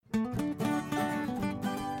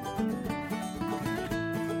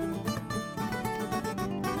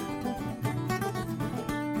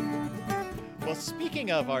Speaking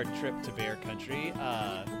of our trip to Bear Country,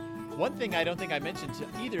 one thing I don't think I mentioned to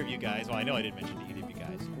either of you guys, well, I know I didn't mention to either of you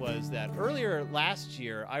guys, was that earlier last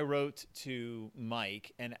year I wrote to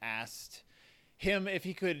Mike and asked him if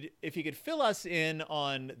he could fill us in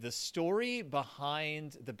on the story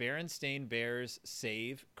behind the Berenstain Bears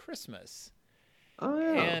Save Christmas. Oh,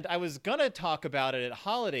 yeah. And I was gonna talk about it at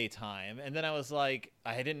holiday time, and then I was like,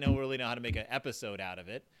 I didn't really know how to make an episode out of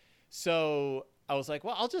it. So I was like,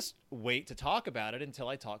 well, I'll just wait to talk about it until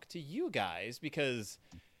I talk to you guys, because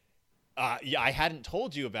I hadn't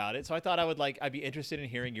told you about it. So I thought I'd be interested in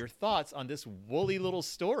hearing your thoughts on this woolly little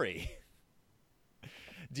story.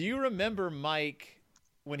 Do you remember, Mike,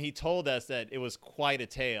 when he told us that it was quite a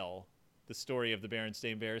tale, the story of the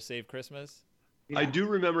Berenstain Bears Save Christmas? Yeah. I do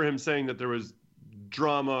remember him saying that there was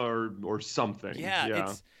drama or something.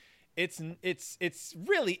 Yeah. It's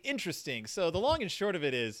really interesting. So the long and short of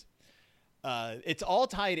it is, it's all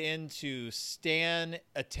tied into Stan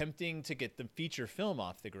attempting to get the feature film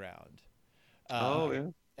off the ground.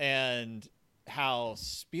 And how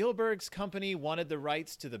Spielberg's company wanted the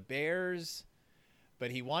rights to the Bears, but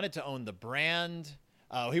he wanted to own the brand.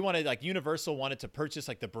 Universal wanted to purchase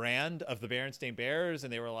the brand of the Berenstain Bears,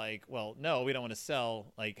 and they were like, well, no, we don't want to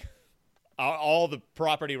sell all the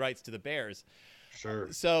property rights to the Bears.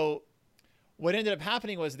 Sure. So what ended up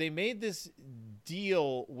happening was they made this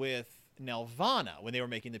deal with Nelvana when they were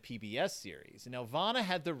making the PBS series. And Nelvana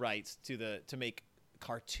had the rights to make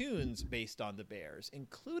cartoons based on the Bears,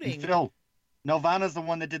 including... And Phil, Nelvana's the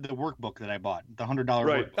one that did the workbok that I bought, the $100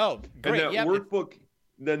 right. workbook. Oh, great. And that workbook...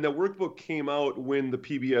 Then the workbook came out when the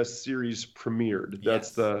PBS series premiered.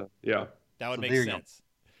 That's That would so make sense.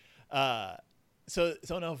 So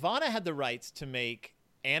Nelvana had the rights to make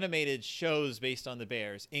animated shows based on the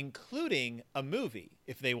Bears, including a movie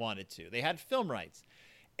if they wanted to. They had film rights,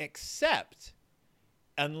 except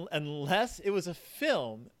unless it was a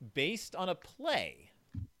film based on a play.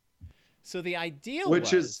 So the idea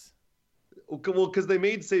was... Well, because they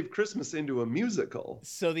made Save Christmas into a musical.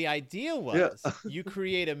 So the idea was you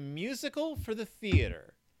create a musical for the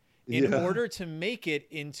theater in order to make it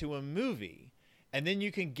into a movie, and then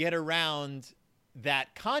you can get around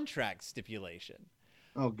that contract stipulation.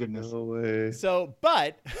 Oh, goodness. No way. So,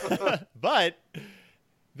 but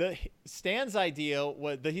Stan's idea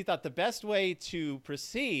was that he thought the best way to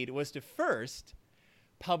proceed was to first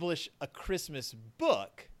publish a Christmas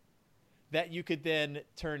book that you could then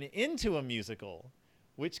turn into a musical,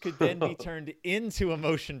 which could then be turned into a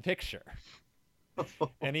motion picture.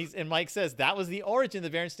 And Mike says that was the origin of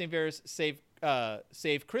the Berenstain Bears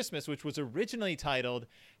Save Christmas, which was originally titled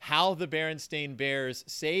How the Berenstain Bears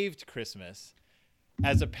Saved Christmas,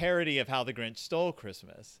 as a parody of How the Grinch Stole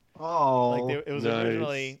Christmas. Oh, it was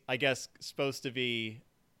originally, I guess, supposed to be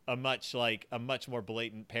a much more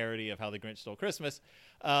blatant parody of How the Grinch Stole Christmas.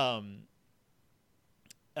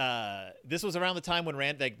 This was around the time when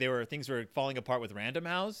things were falling apart with Random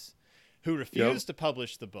House, who refused to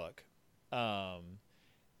publish the book.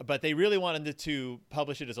 But they really wanted to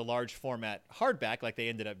publish it as a large format hardback, like they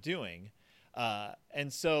ended up doing.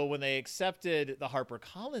 And so when they accepted the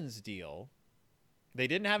HarperCollins deal, they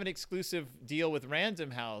didn't have an exclusive deal with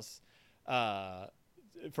Random House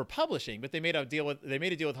for publishing, but they made a deal with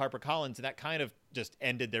HarperCollins, and that kind of just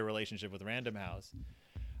ended their relationship with Random House.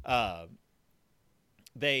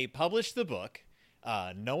 They published the book.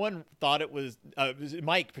 No one thought it was...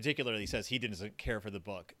 Mike particularly says he doesn't care for the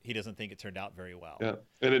book. He doesn't think it turned out very well. Yeah,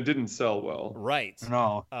 and it didn't sell well. Right.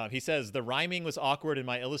 No. He says, the rhyming was awkward and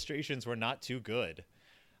my illustrations were not too good.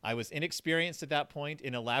 I was inexperienced at that point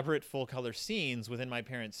in elaborate full-color scenes within my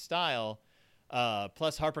parents' style.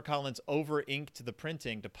 Plus, HarperCollins over-inked the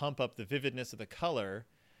printing to pump up the vividness of the color.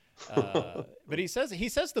 But he says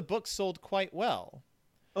the book sold quite well.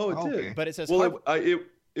 Oh, it did. But it says...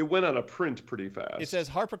 It went out of print pretty fast. It says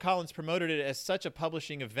HarperCollins promoted it as such a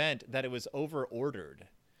publishing event that it was over-ordered,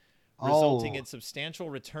 resulting in substantial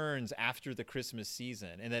returns after the Christmas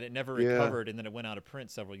season, and that it never recovered, and then it went out of print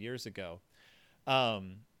several years ago.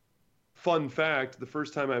 Fun fact, the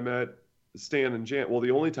first time I met Stan and Jan, well,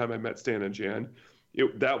 the only time I met Stan and Jan,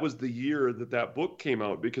 that was the year that book came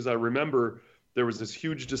out, because I remember there was this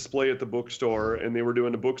huge display at the bookstore, and they were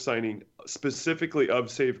doing a book signing specifically of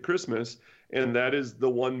Save Christmas, and that is the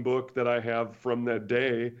one book that I have from that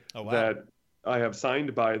day that I have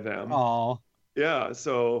signed by them. Oh. Yeah,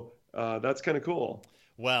 so that's kind of cool.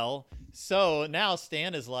 Well, so now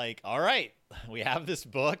Stan is like, all right, we have this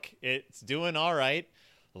book. It's doing all right.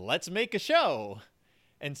 Let's make a show.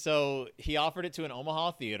 And so he offered it to an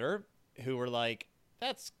Omaha theater, who were like,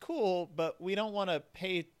 that's cool, but we don't want to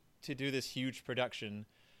pay to do this huge production.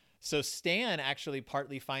 So Stan actually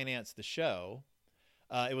partly financed the show.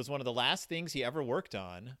 It was one of the last things he ever worked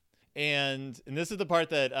on. And this is the part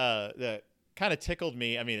that kind of tickled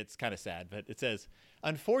me. I mean, it's kind of sad, but it says,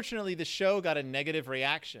 unfortunately, the show got a negative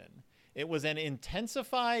reaction. It was an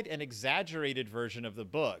intensified and exaggerated version of the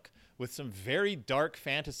book with some very dark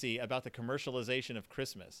fantasy about the commercialization of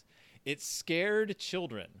Christmas. It scared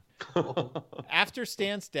children. After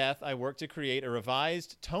Stan's death, I worked to create a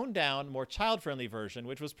revised, toned-down, more child-friendly version,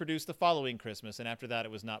 which was produced the following Christmas, and after that,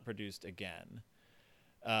 it was not produced again.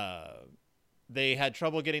 They had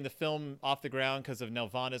trouble getting the film off the ground because of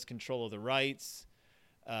Nelvana's control of the rights,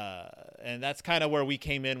 and that's kind of where we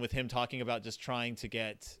came in with him talking about just trying to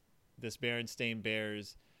get this Berenstain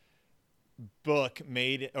Bears book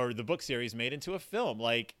made, or the book series made into a film.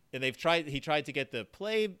 Like, and he tried to get the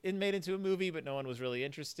play made into a movie, but no one was really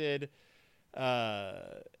interested.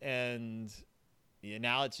 And yeah,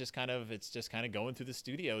 now it's just kind of going through the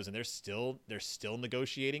studios, and they're still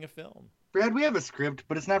negotiating a film. Brad, we have a script,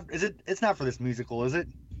 but it's not. It's not for this musical, is it?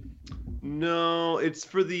 No, it's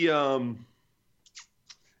for the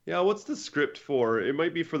yeah, what's the script for? It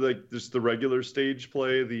might be for just the regular stage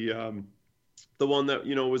play, the one that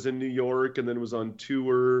was in New York and then was on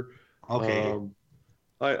tour. Okay.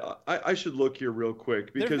 I should look here real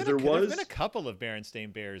quick because there's been a couple of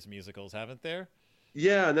Berenstain Bears musicals, haven't there?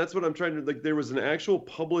 Yeah, and that's what I'm trying to there was an actual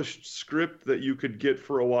published script that you could get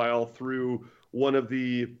for a while through one of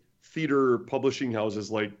the theater publishing houses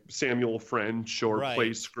like Samuel French or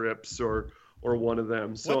Play Scripts or one of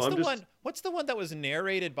them. So what's the one that was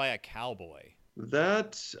narrated by a cowboy?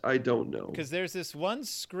 That I don't know. Because there's this one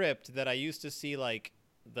script that I used to see like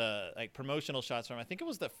promotional shots from. I think it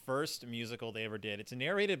was the first musical they ever did. It's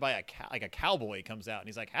narrated by a cowboy comes out and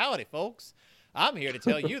he's like, "Howdy, folks. I'm here to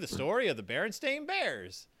tell you the story of the Berenstain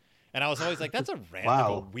Bears." And I was always like, that's a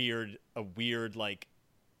random, a weird like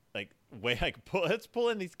way let's pull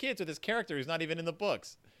in these kids with this character who's not even in the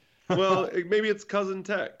books. Well, maybe it's Cousin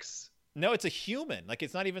Tex. No, it's a human. Like,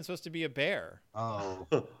 it's not even supposed to be a bear. Oh.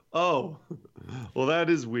 Oh. Well, that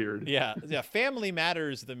is weird. Yeah. Family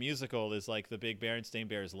Matters, the musical, is like the big Berenstain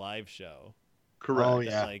Bears live show. Correct. Oh,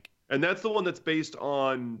 yeah. And that's the one that's based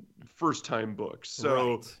on first-time books.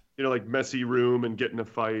 So, like Messy Room and Get in a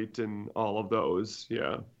Fight and all of those.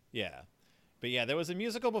 Yeah. Yeah. But yeah, there was a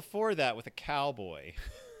musical before that with a cowboy.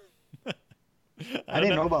 I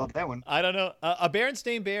didn't know about that one. I don't know. A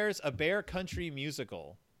Berenstain Bears, a Bear Country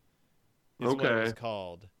musical is what it was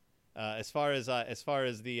called. As far as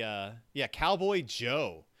the Cowboy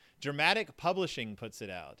Joe. Dramatic Publishing puts it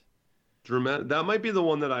out. That might be the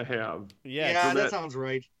one that I have. Yeah, that sounds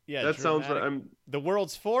right. Yeah, that sounds right. The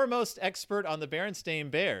world's foremost expert on the Berenstain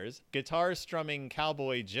Bears, guitar strumming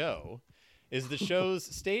Cowboy Joe, is the show's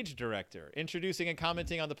stage director, introducing and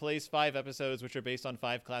commenting on the play's 5 episodes, which are based on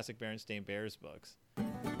 5 classic Berenstain Bears books.